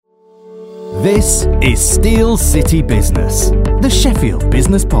This is Steel City Business, the Sheffield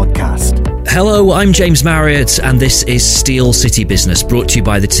Business Podcast. Hello, I'm James Marriott, and this is Steel City Business, brought to you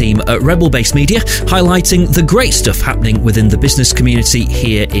by the team at Rebel Base Media, highlighting the great stuff happening within the business community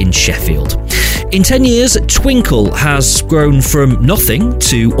here in Sheffield. In 10 years, Twinkl has grown from nothing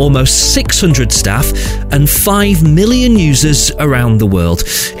to almost 600 staff and 5 million users around the world.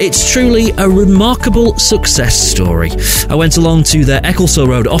 It's truly a remarkable success story. I went along to their Ecclesall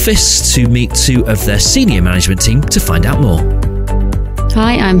Road office to meet two of their senior management team to find out more.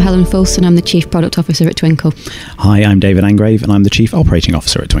 Hi, I'm Helen Fulson. I'm the Chief Product Officer at Twinkl. Hi, I'm David Angrave and I'm the Chief Operating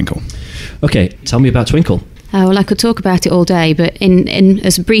Officer at Twinkl. Okay, tell me about Twinkl. Well, I could talk about it all day, but in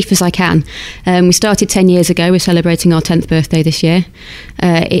as brief as I can. We started 10 years ago. We're celebrating our 10th birthday this year.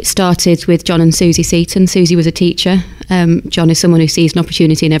 It started with John and Susie Seaton. Susie was a teacher. John is someone who sees an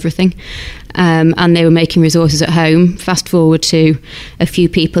opportunity in everything. And they were making resources at home. Fast forward to a few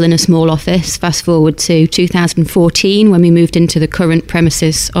people in a small office. Fast forward to 2014 when we moved into the current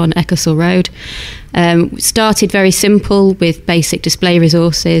premises on Ecclesall Road. Started very simple with basic display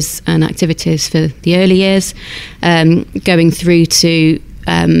resources and activities for the early years, going through to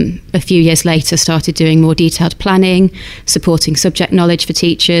a few years later started doing more detailed planning, supporting subject knowledge for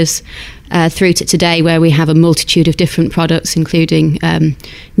teachers, through to today where we have a multitude of different products, including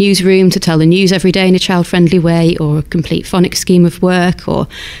newsroom to tell the news every day in a child-friendly way, or a complete phonics scheme of work, or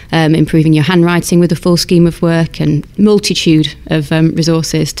improving your handwriting with a full scheme of work, and multitude of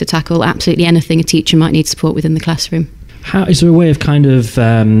resources to tackle absolutely anything a teacher might need support within the classroom. How is there a way of kind of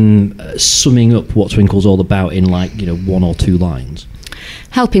summing up what Twinkl's all about in one or two lines?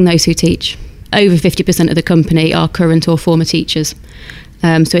 Helping those who teach. Over 50% of the company are current or former teachers.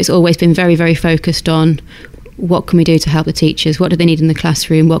 So it's always been very, very focused on what can we do to help the teachers, what do they need in the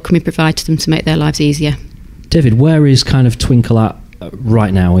classroom, what can we provide to them to make their lives easier. David, where is kind of Twinkl at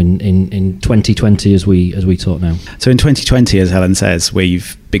right now in 2020 as we talk now? So in 2020, as Helen says,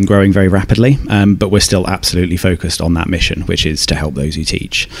 we've been growing very rapidly, but we're still absolutely focused on that mission, which is to help those who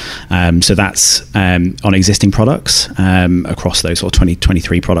teach. So that's on existing products across those sort of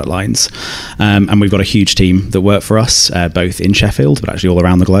 23 product lines. And we've got a huge team that work for us, both in Sheffield, but actually all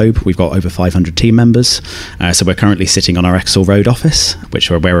around the globe. We've got over 500 team members. So we're currently sitting on our Ecclesall Road office,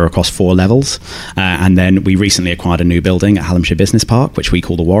 where we're across 4 levels. And then we recently acquired a new building at Hallamshire Business Park, which we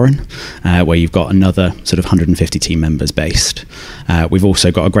call the Warren, where you've got another sort of 150 team members based. We've also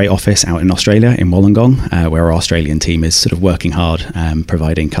got a great office out in Australia, in Wollongong, where our Australian team is sort of working hard,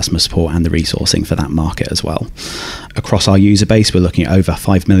 providing customer support and the resourcing for that market as well. Across our user base, we're looking at over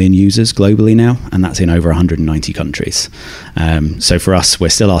 5 million users globally now, and that's in over 190 countries. So for us, we're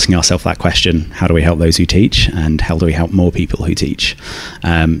still asking ourselves that question: how do we help those who teach, and how do we help more people who teach?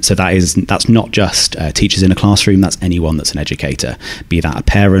 So that's not just teachers in a classroom, that's anyone that's an educator, be that a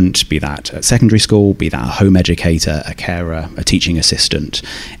parent, be that at secondary school, be that a home educator, a carer, a teaching assistant,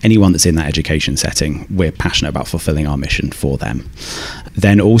 anyone that's in that education setting. We're passionate about fulfilling our mission for them.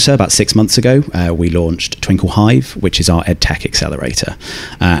 Then also about 6 months ago, we launched Twinkl Hive, which is our EdTech accelerator.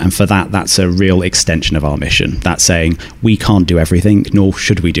 And for that's a real extension of our mission. That's saying we can't do everything, nor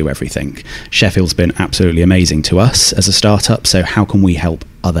should we do everything. Sheffield's been absolutely amazing to us as a startup, so how can we help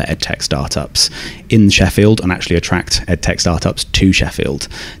other EdTech startups in Sheffield and actually attract EdTech startups to Sheffield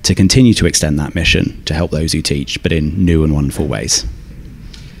to continue to extend that mission to help those who teach, but in new and wonderful ways?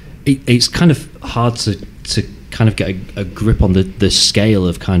 It's kind of hard to kind of get a grip on the scale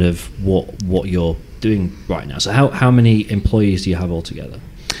of kind of what you're doing right now. So how many employees do you have altogether?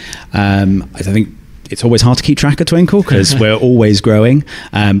 I think it's always hard to keep track of Twinkl because we're always growing,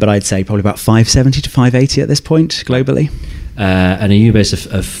 but I'd say probably about 570 to 580 at this point globally. And a user base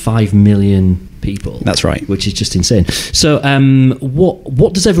of 5 million people. That's right. Which is just insane. So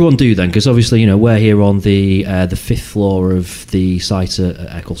what does everyone do then? Because obviously, we're here on the 5th floor of the site at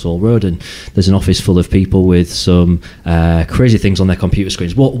Ecclesall Road, and there's an office full of people with some crazy things on their computer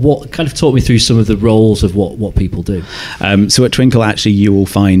screens. What kind of talk me through some of the roles of what people do? So at Twinkl, actually, you will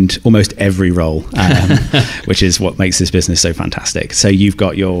find almost every role, which is what makes this business so fantastic. So you've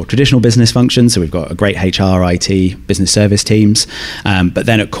got your traditional business functions. So we've got a great HR, IT, business service teams. But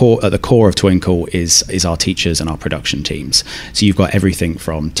then at the core of Twinkl is our teachers and our production teams. So you've got everything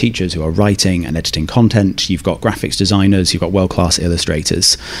from teachers who are writing and editing content. You've got graphics designers. You've got world-class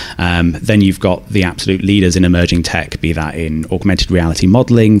illustrators. Then you've got the absolute leaders in emerging tech, be that in augmented reality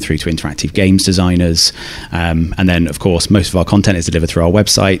modeling through to interactive games designers. And then, of course, most of our content is delivered through our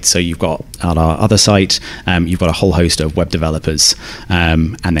website. So you've got on our other site, you've got a whole host of web developers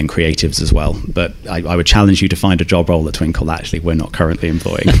and then creatives as well. But I would challenge you to find a job role at Twinkl that actually we're not currently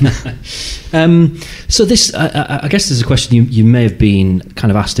employing. So this, I guess, there's a question you may have been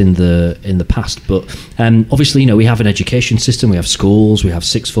kind of asked in the past, but obviously, we have an education system, we have schools, we have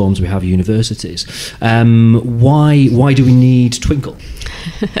sixth forms, we have universities. Why do we need Twinkl?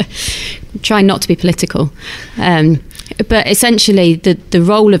 Try not to be political. But essentially, the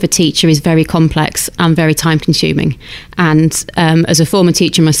role of a teacher is very complex and very time consuming. And as a former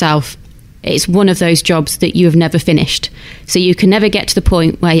teacher myself, it's one of those jobs that you have never finished. So you can never get to the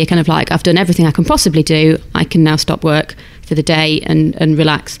point where you're kind of like, I've done everything I can possibly do, I can now stop work for the day and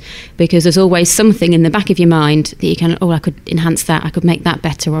relax. Because there's always something in the back of your mind that you can, I could enhance that, I could make that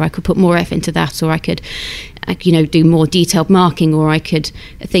better, or I could put more effort into that, or I could do more detailed marking, or I could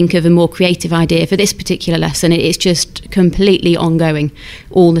think of a more creative idea for this particular lesson. It's just completely ongoing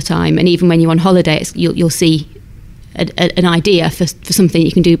all the time. And even when you're on holiday, you'll see an idea for something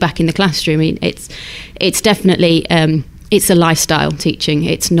you can do back in the classroom. I mean, it's definitely it's a lifestyle, teaching.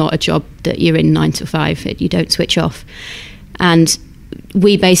 It's not a job that you're in 9 to 5. You don't switch off. And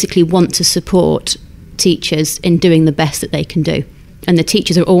we basically want to support teachers in doing the best that they can do. And the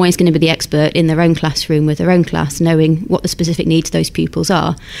teachers are always going to be the expert in their own classroom with their own class, knowing what the specific needs of those pupils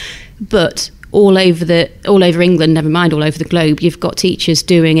are. But all over England, never mind all over the globe, you've got teachers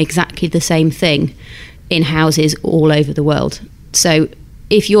doing exactly the same thing in houses all over the world. So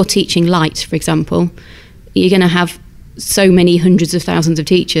if you're teaching light, for example, you're going to have so many hundreds of thousands of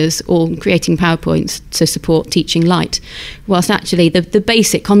teachers all creating PowerPoints to support teaching light, whilst actually the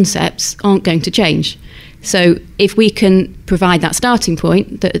basic concepts aren't going to change. So if we can provide that starting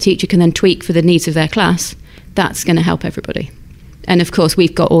point that the teacher can then tweak for the needs of their class, that's going to help everybody. And of course,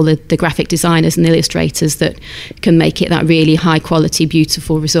 we've got all the graphic designers and the illustrators that can make it that really high quality,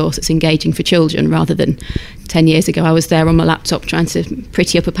 beautiful resource that's engaging for children, rather than 10 years ago, I was there on my laptop trying to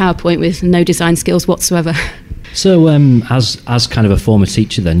pretty up a PowerPoint with no design skills whatsoever. So as kind of a former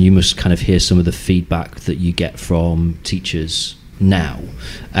teacher, then you must kind of hear some of the feedback that you get from teachers now.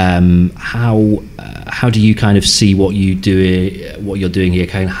 How do you kind of see what you're doing here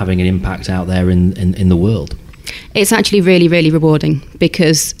kind of having an impact out there in the world? It's actually really, really rewarding,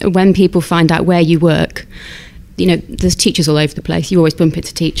 because when people find out where you work, there's teachers all over the place. You always bump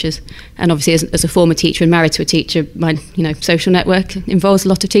into teachers. And obviously, as a former teacher and married to a teacher, my social network involves a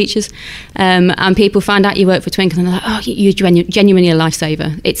lot of teachers. And people find out you work for Twinkl and they're like, oh, you're genuinely a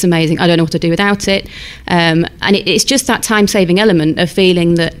lifesaver. It's amazing. I don't know what to do without it. And it's just that time-saving element of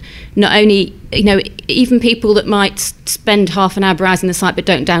feeling that not only, even people that might spend half an hour browsing the site but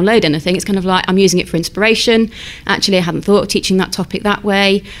don't download anything, it's kind of like, I'm using it for inspiration. Actually, I hadn't thought of teaching that topic that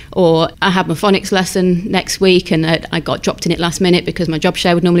way. Or I had my phonics lesson next week and I got dropped in it last minute because my job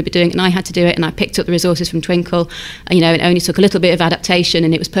share would normally be doing it and I had to do it, and I picked up the resources from Twinkl. And, it only took a little bit of adaptation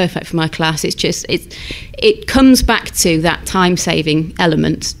and it was perfect for my class. It comes back to that time-saving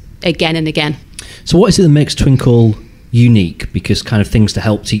element again and again. So what is it that makes Twinkl unique? Because kind of things to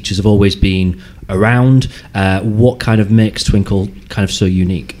help teachers have always been around. What kind of makes Twinkl kind of so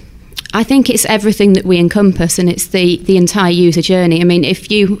unique? I think it's everything that we encompass, and it's the entire user journey. I mean,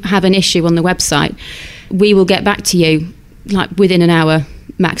 if you have an issue on the website, we will get back to you like within an hour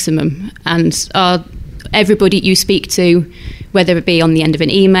maximum, and everybody you speak to, whether it be on the end of an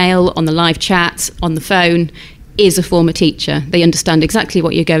email, on the live chat, on the phone, is a former teacher. They understand exactly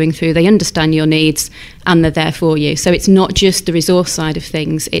what you're going through, they understand your needs, and they're there for you. So it's not just the resource side of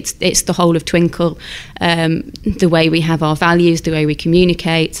things, it's the whole of Twinkl, the way we have our values, the way we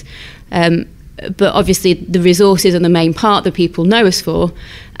communicate. But obviously the resources are the main part that people know us for,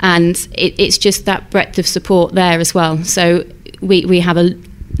 and it's just that breadth of support there as well. So we have a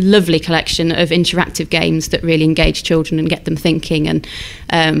lovely collection of interactive games that really engage children and get them thinking, and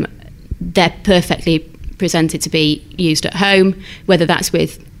they're perfectly presented to be used at home, whether that's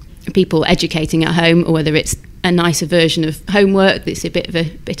with people educating at home or whether it's a nicer version of homework that's a bit of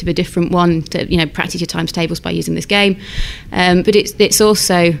a different one to practice your times tables by using this game. But it's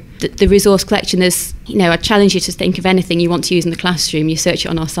also the resource collection. There's I challenge you to think of anything you want to use in the classroom. You search it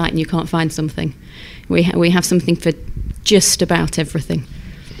on our site and you can't find something. We have something for just about everything.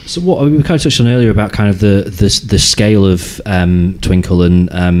 So what we kind of touched on earlier about kind of the scale of Twinkl,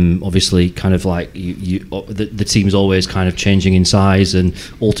 and obviously kind of like the team's always kind of changing in size and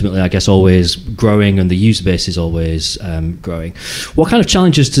ultimately I guess always growing, and the user base is always growing. What kind of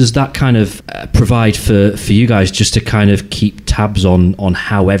challenges does that kind of provide for you guys, just to kind of keep tabs on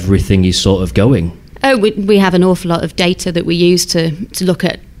how everything is sort of going? Oh, we have an awful lot of data that we use to look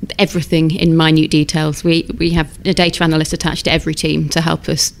at everything in minute details. We have a data analyst attached to every team to help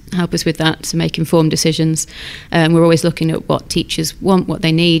us with that, to make informed decisions. We're always looking at what teachers want, what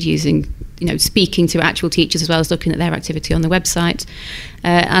they need, using speaking to actual teachers as well as looking at their activity on the website.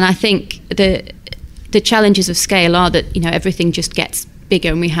 And I think the challenges of scale are that everything just gets bigger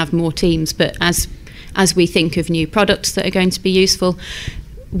and we have more teams. But as we think of new products that are going to be useful,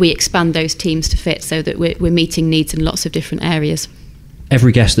 we expand those teams to fit so that we're meeting needs in lots of different areas.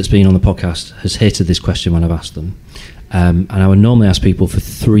 Every guest that's been on the podcast has hated this question when I've asked them. And I would normally ask people for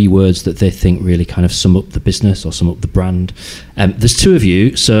 3 words that they think really kind of sum up the business or sum up the brand. There's 2 of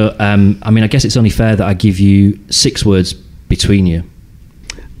you, so I guess it's only fair that I give you 6 words between you.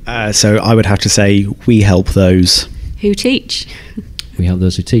 So I would have to say we help those who teach. We help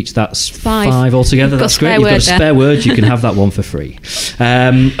those who teach. That's 5 altogether. That's great. You've got a spare word. You can have that one for free.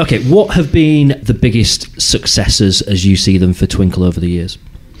 Okay, what have been the biggest successes as you see them for Twinkl over the years?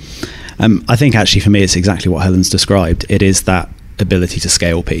 I think actually for me it's exactly what Helen's described. It is that ability to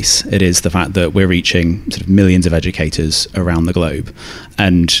scale piece. It is the fact that we're reaching sort of millions of educators around the globe,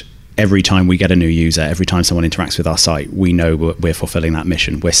 and every time we get a new user, every time someone interacts with our site, we know we're fulfilling that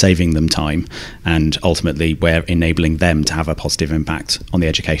mission. We're saving them time, and ultimately we're enabling them to have a positive impact on the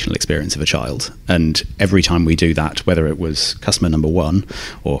educational experience of a child. And every time we do that, whether it was customer number 1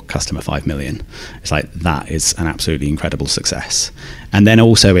 or customer 5 million, it's like that is an absolutely incredible success. And then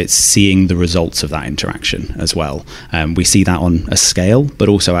also it's seeing the results of that interaction as well. We see that on a scale, but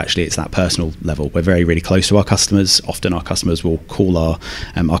also actually it's that personal level. We're very, really close to our customers. Often our customers will call our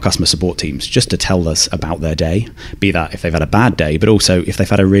customer support teams just to tell us about their day, be that if they've had a bad day, but also if they've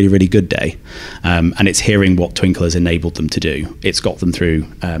had a really, really good day. And it's hearing what Twinkl has enabled them to do. It's got them through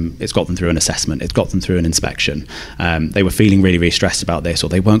an assessment. It's got them through an inspection. They were feeling really, really stressed about this, or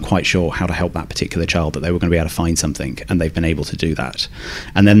they weren't quite sure how to help that particular child, but they were going to be able to find something, and they've been able to do that.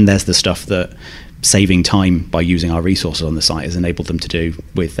 And then there's the stuff that saving time by using our resources on the site has enabled them to do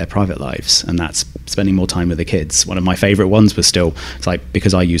with their private lives, and that's spending more time with the kids. One of my favorite ones was it's like,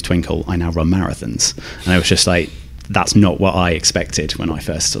 because I use Twinkl, I now run marathons. And I was just like, that's not what I expected when I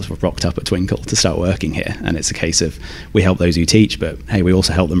first sort of rocked up at Twinkl to start working here. And it's a case of we help those who teach, but hey, we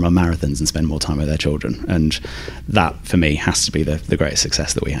also help them run marathons and spend more time with their children. And that for me has to be the greatest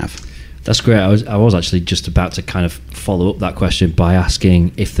success that we have. That's great. I was actually just about to kind of follow up that question by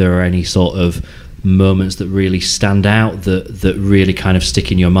asking if there are any sort of moments that really stand out, that really kind of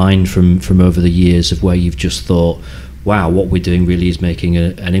stick in your mind from over the years, of where you've just thought, wow, what we're doing really is making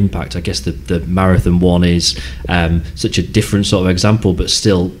an impact. I guess the marathon one is such a different sort of example, but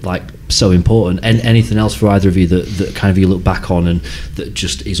still like so important. And anything else for either of you that kind of you look back on and that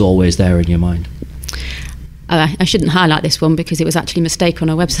just is always there in your mind? I shouldn't highlight this one because it was actually a mistake on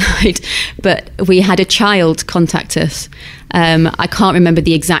our website, but we had a child contact us. I can't remember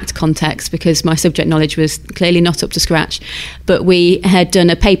the exact context because my subject knowledge was clearly not up to scratch, but we had done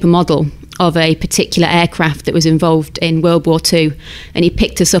a paper model of a particular aircraft that was involved in World War II, and he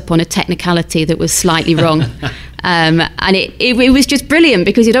picked us up on a technicality that was slightly wrong. And it was just brilliant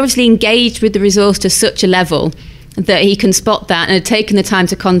because he'd obviously engaged with the resource to such a level that he can spot that and had taken the time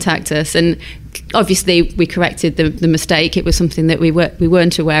to contact us. And obviously we corrected the mistake. It was something that we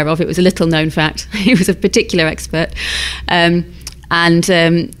weren't aware of. It was a little known fact. He was a particular expert.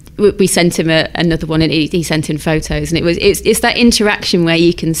 We sent him another one, and he sent in photos. And it's that interaction where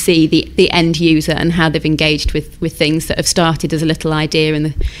you can see the end user and how they've engaged with things that have started as a little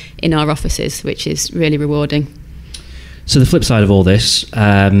idea in our offices, which is really rewarding. So the flip side of all this,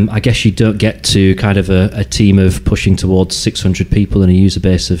 I guess you don't get to kind of a team of pushing towards 600 people and a user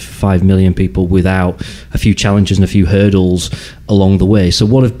base of 5 million people without a few challenges and a few hurdles along the way. So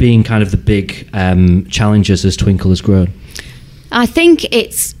what have been kind of the big challenges as Twinkl has grown? I think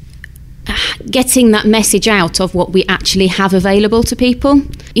it's getting that message out of what we actually have available to people.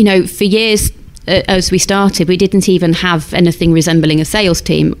 For years, as we started, we didn't even have anything resembling a sales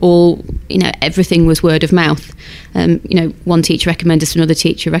team. Everything was word of mouth. One teacher recommended us to another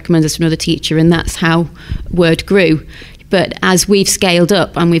teacher, and that's how word grew. But as we've scaled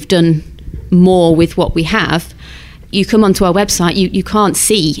up and we've done more with what we have, you come onto our website, you can't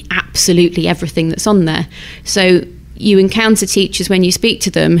see absolutely everything that's on there. So you encounter teachers when you speak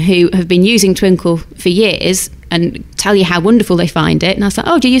to them who have been using Twinkl for years and tell you how wonderful they find it. And I was like,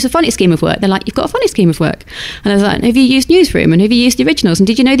 oh, do you use a phonics scheme of work? They're like, you've got a phonics scheme of work. And I was like, have you used Newsroom? And have you used the Originals? And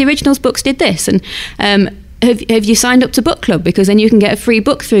did you know the Originals books did this? And have you signed up to Book Club? Because then you can get a free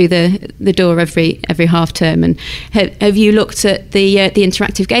book through the door every half term. And have you looked at the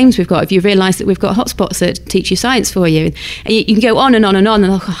interactive games we've got? Have you realised that we've got hotspots that teach you science for you? And you can go on and on and on.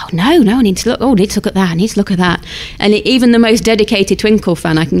 And like, oh no, I need to look. Oh, I need to look at that. I need to look at that. And even the most dedicated Twinkl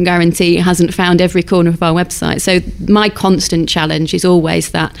fan, I can guarantee, hasn't found every corner of our website. So my constant challenge is always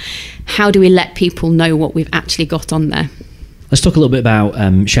that: how do we let people know what we've actually got on there? Let's talk a little bit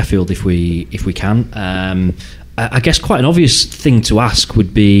about Sheffield, if we can. I guess quite an obvious thing to ask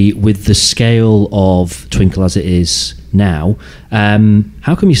would be, with the scale of Twinkl as it is now,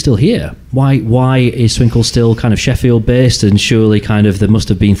 how come you're still here? Why is Twinkl still kind of Sheffield based? And surely kind of there must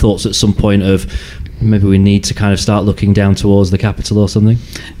have been thoughts at some point of maybe we need to kind of start looking down towards the capital or something?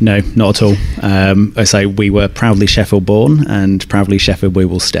 No, not at all. I say we were proudly Sheffield born, and proudly Sheffield we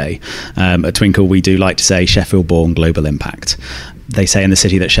will stay. At Twinkl, we do like to say Sheffield born, global impact. They say in the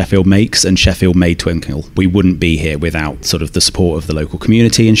city that Sheffield makes, and Sheffield made Twinkl. We wouldn't be here without sort of the support of the local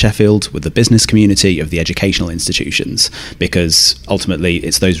community in Sheffield, with the business community, of the educational institutions, because ultimately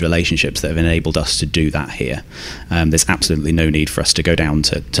it's those relationships that have enabled us to do that here. There's absolutely no need for us to go down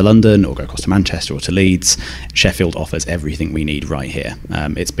to London or go across to Manchester or to Leeds. Sheffield offers everything we need right here.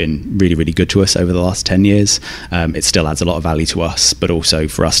 It's been really, really good to us over the last 10 years. It still adds a lot of value to us, but also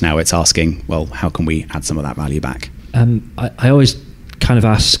for us now it's asking, well, how can we add some of that value back? I always kind of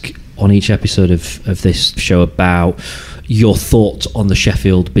ask on each episode of this show about your thoughts on the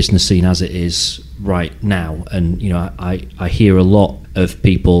Sheffield business scene as it is right now. And, you know, I hear a lot of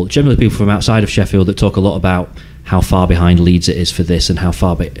people, generally people from outside of Sheffield, that talk a lot about how far behind Leeds it is for this, and how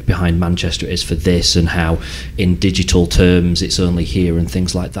far behind Manchester it is for this, and how in digital terms it's only here and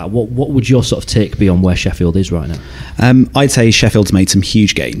things like that. What would your sort of take be on where Sheffield is right now? I'd say Sheffield's made some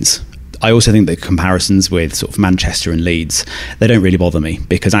huge gains. I also think the comparisons with sort of Manchester and Leeds, they don't really bother me,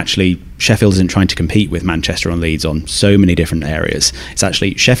 because actually Sheffield isn't trying to compete with Manchester and Leeds on so many different areas. It's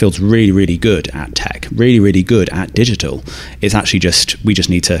actually Sheffield's really, really good at tech, really, really good at digital. It's actually we just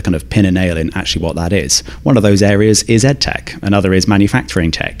need to kind of pin a nail in actually what that is. One of those areas is EdTech, another is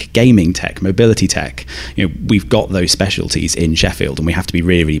manufacturing tech, gaming tech, mobility tech. You know, we've got those specialties in Sheffield, and we have to be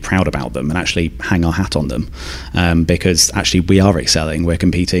really, really proud about them and actually hang our hat on them, because actually we are excelling. We're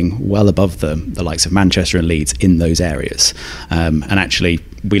competing well above the likes of Manchester and Leeds in those areas. And actually,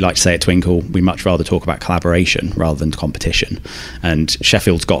 we like to say at Twinkl, we much rather talk about collaboration rather than competition. And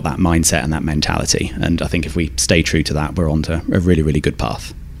Sheffield's got that mindset and that mentality. And I think if we stay true to that, we're onto a really, really good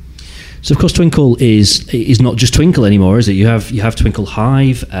path. So of course Twinkl is not just Twinkl anymore, is it? You have Twinkl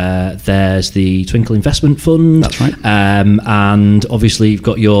Hive. There's the Twinkl Investment Fund. That's right. And obviously you've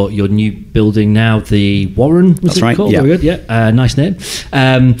got your new building now, the Warren. That's right. Called? Yeah. Very good. Yeah. Nice name.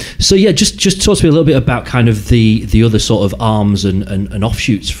 So yeah, just talk to me a little bit about kind of the other sort of arms and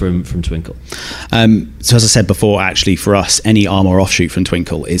offshoots from Twinkl. So as I said before, actually for us, any arm or offshoot from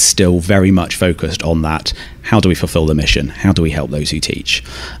Twinkl is still very much focused on that. How do we fulfill the mission? How do we help those who teach?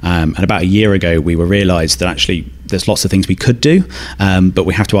 And about a year ago, we realised that actually there's lots of things we could do, but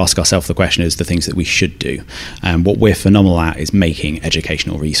we have to ask ourselves the question is the things that we should do. What we're phenomenal at is making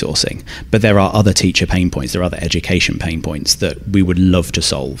educational resourcing, but there are other teacher pain points, there are other education pain points that we would love to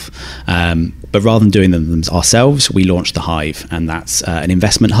solve. But rather than doing them ourselves, we launched the Hive, and that's an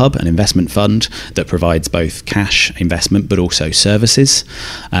investment hub, an investment fund that provides both cash investment but also services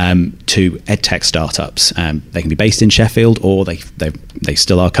to edtech startups. They can be based in Sheffield, or they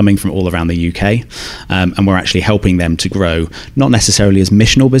still are coming from all around the UK, and we're actually helping them to grow, not necessarily as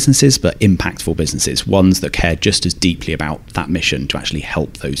missional businesses, but impactful businesses, ones that care just as deeply about that mission to actually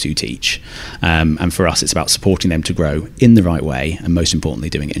help those who teach. And for us, it's about supporting them to grow in the right way, and most importantly,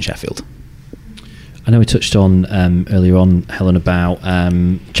 doing it in Sheffield. I know we touched on earlier on, Helen, about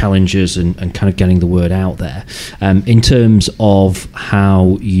challenges and kind of getting the word out there. In terms of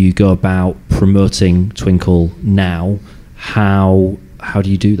how you go about promoting Twinkl now, how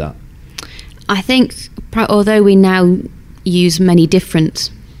do you do that? I think, although we now use many different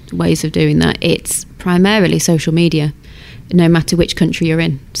ways of doing that, it's primarily social media, no matter which country you're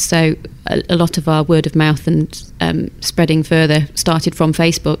in. So a lot of our word of mouth and spreading further started from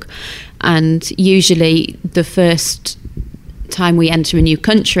Facebook. And usually the first time we enter a new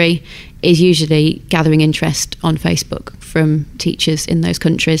country is usually gathering interest on Facebook from teachers in those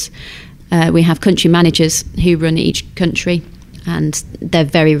countries. We have country managers who run each country, and they're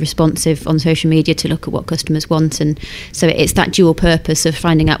very responsive on social media to look at what customers want. And so it's that dual purpose of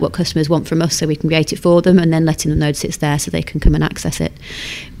finding out what customers want from us so we can create it for them, and then letting them know that it's there so they can come and access it.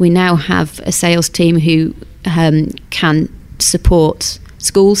 We now have a sales team who can support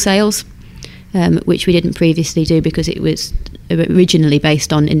school sales, which we didn't previously do because it was originally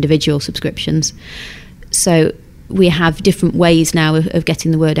based on individual subscriptions. So we have different ways now of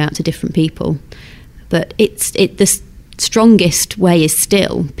getting the word out to different people. But the strongest way is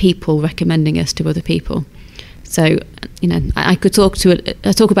still people recommending us to other people. So, you know, I could talk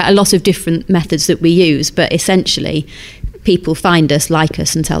about a lot of different methods that we use, but essentially people find us, like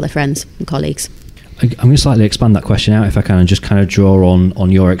us, and tell their friends and colleagues. I'm going to slightly expand that question out if I can, and just kind of draw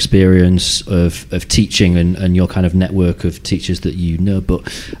on your experience of teaching and your kind of network of teachers that you know.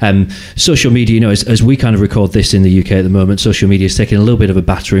 But social media, as we kind of record this in the UK at the moment, social media is taking a little bit of a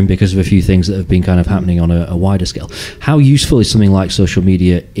battering because of a few things that have been kind of happening on a wider scale. How useful is something like social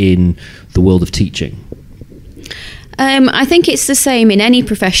media in the world of teaching? I think it's the same in any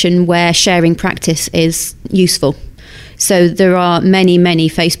profession where sharing practice is useful. So there are many, many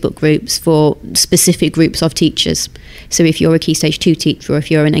Facebook groups for specific groups of teachers. So if you're a Key Stage 2 teacher, or if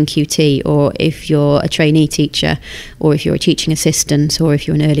you're an NQT, or if you're a trainee teacher, or if you're a teaching assistant, or if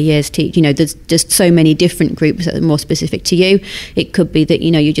you're an early years teacher, there's just so many different groups that are more specific to you. It could be that,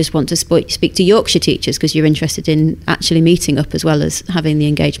 you just want to speak to Yorkshire teachers because you're interested in actually meeting up as well as having the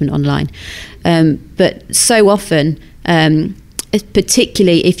engagement online. But so often,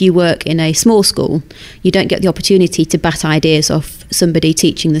 particularly if you work in a small school, you don't get the opportunity to bat ideas off somebody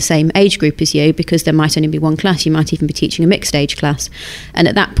teaching the same age group as you, because there might only be one class. You might even be teaching a mixed age class. And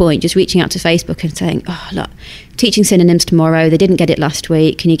at that point, just reaching out to Facebook and saying, oh, look, teaching synonyms tomorrow, they didn't get it last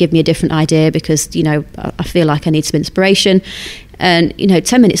week. Can you give me a different idea? Because, I feel like I need some inspiration. And,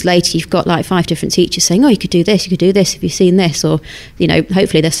 10 minutes later, you've got like 5 different teachers saying, oh, you could do this, have you seen this? Or,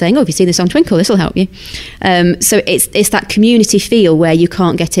 hopefully they're saying, oh, have you seen this on Twinkl? This will help you. So it's that community feel where you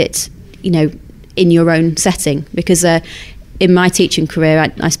can't get it, in your own setting. Because in my teaching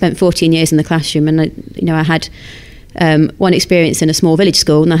career, I spent 14 years in the classroom, and, I had one experience in a small village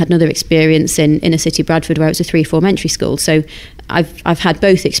school, and I had another experience in inner city Bradford, where it was a 3 form-entry school. So I've had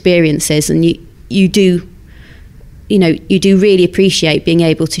both experiences, and you do really appreciate being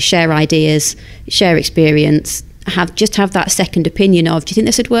able to share ideas, share experience, have that second opinion of, do you think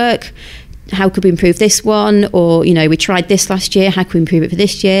this would work? How could we improve this one? Or, we tried this last year, how can we improve it for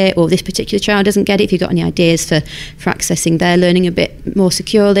this year? Or this particular child doesn't get it, if you've got any ideas for accessing their learning a bit more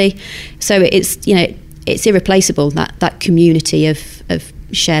securely. So it's irreplaceable, that community of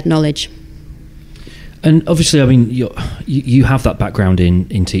shared knowledge. And obviously, I mean, you have that background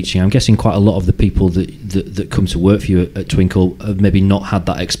in teaching. I'm guessing quite a lot of the people that come to work for you at Twinkl have maybe not had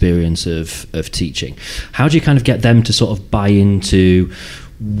that experience of teaching. How do you kind of get them to sort of buy into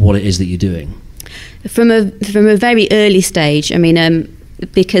what it is that you're doing? From a very early stage, I mean,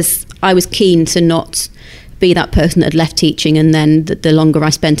 because I was keen to not be that person that had left teaching, and then the longer I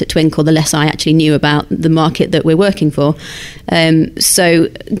spent at Twinkl, the less I actually knew about the market that we're working for. So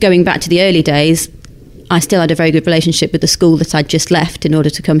going back to the early days, I still had a very good relationship with the school that I'd just left in order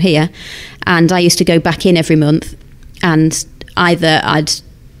to come here. And I used to go back in every month, and either I'd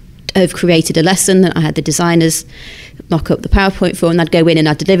have created a lesson that I had the designers mock up the PowerPoint for, and I'd go in and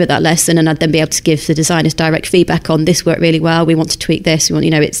I'd deliver that lesson, and I'd then be able to give the designers direct feedback on, this worked really well, we want to tweak this,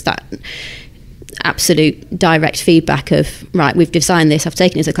 it's that absolute direct feedback of, right, we've designed this, I've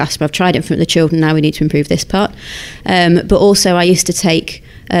taken it to the classroom, I've tried it in front of the children, now we need to improve this part. But also I used to take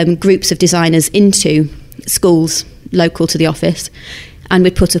groups of designers into schools local to the office, and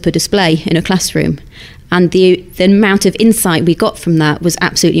we'd put up a display in a classroom, and the amount of insight we got from that was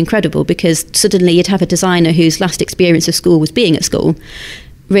absolutely incredible, because suddenly you'd have a designer whose last experience of school was being at school,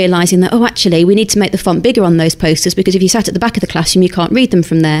 realising that, actually we need to make the font bigger on those posters, because if you sat at the back of the classroom you can't read them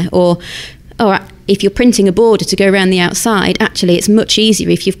from there. Or if you're printing a border to go around the outside, actually it's much easier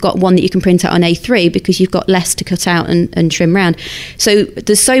if you've got one that you can print out on A3, because you've got less to cut out and trim round. So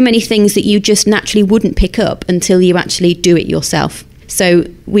there's so many things that you just naturally wouldn't pick up until you actually do it yourself. So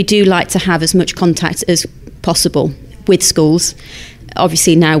we do like to have as much contact as possible with schools.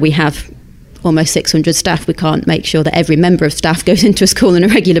 Obviously now we have almost 600 staff. We can't make sure that every member of staff goes into a school on a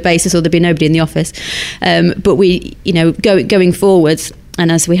regular basis, or there'd be nobody in the office. But we, going forwards, and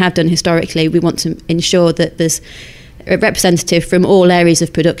as we have done historically, we want to ensure that there's a representative from all areas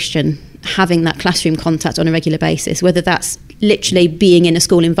of production having that classroom contact on a regular basis, whether that's literally being in a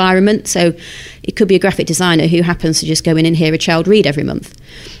school environment. So it could be a graphic designer who happens to just go in and hear a child read every month,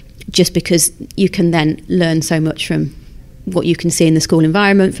 just because you can then learn so much from what you can see in the school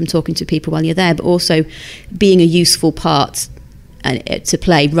environment, from talking to people while you're there, but also being a useful part to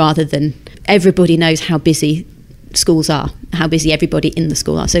play, rather than everybody knows how busy schools are, how busy everybody in the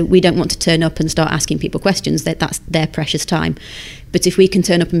school are. So we don't want to turn up and start asking people questions. That's their precious time. But if we can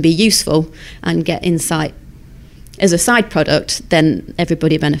turn up and be useful and get insight as a side product, then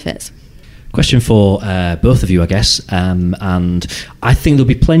everybody benefits. Question for both of you, I guess, and I think there'll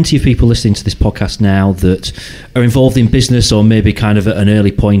be plenty of people listening to this podcast now that are involved in business, or maybe kind of at an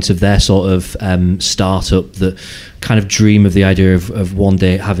early point of their sort of startup, that kind of dream of the idea of one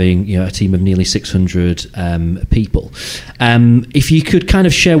day having a team of nearly 600 people. If you could kind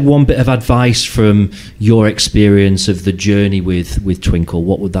of share one bit of advice from your experience of the journey with Twinkl,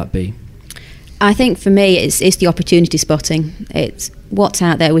 what would that be? I think for me, it's the opportunity spotting. It's what's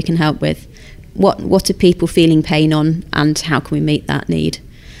out there we can help with. What are people feeling pain on, and how can we meet that need?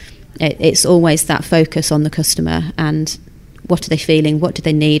 It's always that focus on the customer and what are they feeling, what do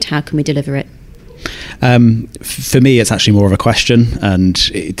they need, how can we deliver it? For me, it's actually more of a question, and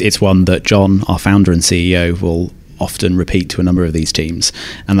it's one that John, our founder and CEO, will often repeat to a number of these teams,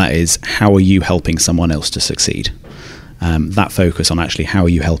 and that is, how are you helping someone else to succeed? That focus on actually how are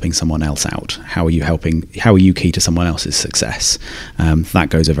you helping someone else out? How are you key to someone else's success? That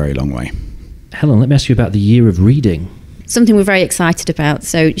goes a very long way. Helen, let me ask you about the year of reading. Something we're very excited about.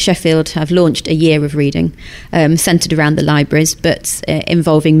 So Sheffield have launched a year of reading, centred around the libraries, but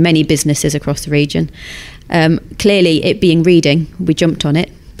involving many businesses across the region. Clearly, it being reading, we jumped on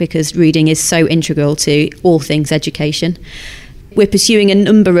it because reading is so integral to all things education. We're pursuing a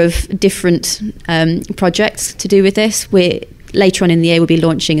number of different projects to do with this. Later on in the year, we'll be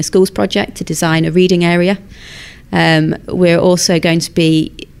launching a schools project to design a reading area. We're also going to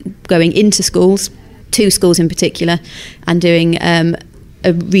be going into schools, 2 schools in particular, and doing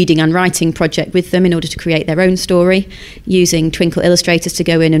a reading and writing project with them in order to create their own story, using Twinkl illustrators to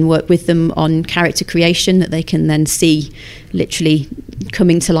go in and work with them on character creation that they can then see literally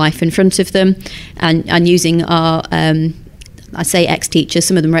coming to life in front of them, and using our I say ex-teachers,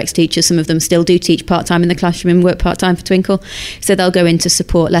 some of them are ex-teachers, some of them still do teach part-time in the classroom and work part-time for Twinkl. So they'll go in to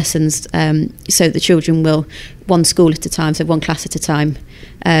support lessons so the children will, one school at a time, so one class at a time,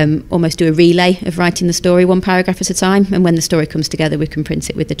 almost do a relay of writing the story, 1 paragraph at a time, and when the story comes together we can print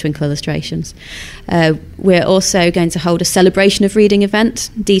it with the Twinkl illustrations. We're also going to hold a celebration of reading event.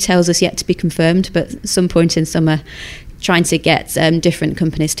 Details is yet to be confirmed, but at some point in summer, trying to get different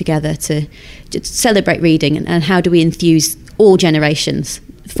companies together to celebrate reading, and how do we enthuse all generations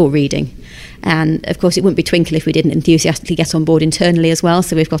for reading. And of course it wouldn't be Twinkl if we didn't enthusiastically get on board internally as well,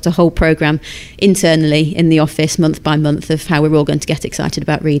 so we've got a whole programme internally in the office month by month of how we're all going to get excited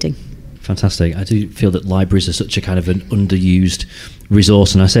about reading. Fantastic. I do feel that libraries are such a kind of an underused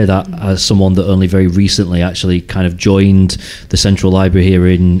resource, and I say that as someone that only very recently actually kind of joined the Central Library here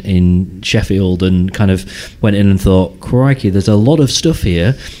in Sheffield, and kind of went in and thought, crikey, there's a lot of stuff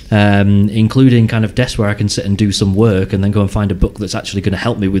here, including kind of desks where I can sit and do some work and then go and find a book that's actually going to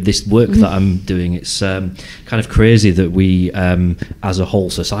help me with this work that I'm doing. It's kind of crazy that we as a whole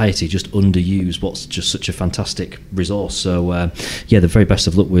society just underuse what's just such a fantastic resource. So the very best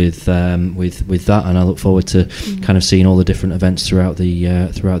of luck with that, and I look forward to kind of seeing all the different events throughout the year.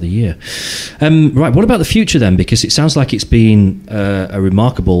 Right, what about the future then? Because it sounds like it's been a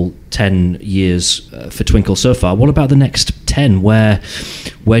remarkable 10 years for Twinkl so far. What about the next 10? Where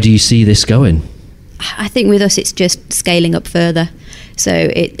do you see this going? I think with us it's just scaling up further.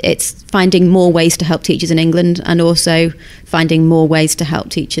 So it's finding more ways to help teachers in England, and also finding more ways to help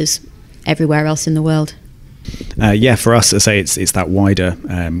teachers everywhere else in the world. For us, I say it's that wider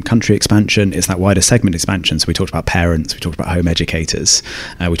country expansion, it's that wider segment expansion. So we talked about parents, we talked about home educators,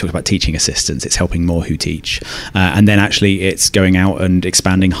 we talked about teaching assistants. It's helping more who teach, and then actually it's going out and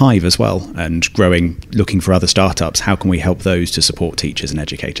expanding Hive as well, and growing, looking for other startups. How can we help those to support teachers and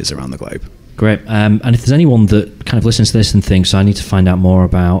educators around the globe? Great. And if there's anyone that kind of listens to this and thinks, I need to find out more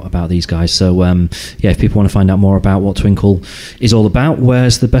about these guys. So, if people want to find out more about what Twinkl is all about,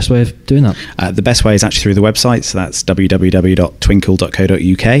 where's the best way of doing that? The best way is actually through the website. So that's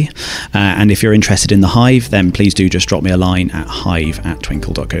www.twinkl.co.uk. And if you're interested in the Hive, then please do just drop me a line at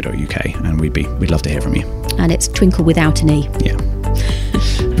hive@twinkl.co.uk, and we'd love to hear from you. And it's Twinkl without an E. Yeah.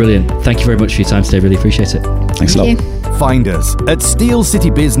 Brilliant. Thank you very much for your time today. Really appreciate it. Thanks a lot. Find us at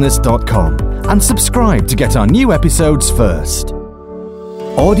steelcitybusiness.com and subscribe to get our new episodes first.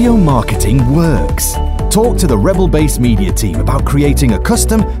 Audio marketing works. Talk to the Rebel Base Media team about creating a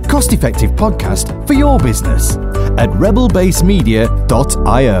custom, cost-effective podcast for your business at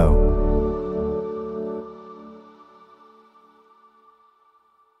rebelbasemedia.io.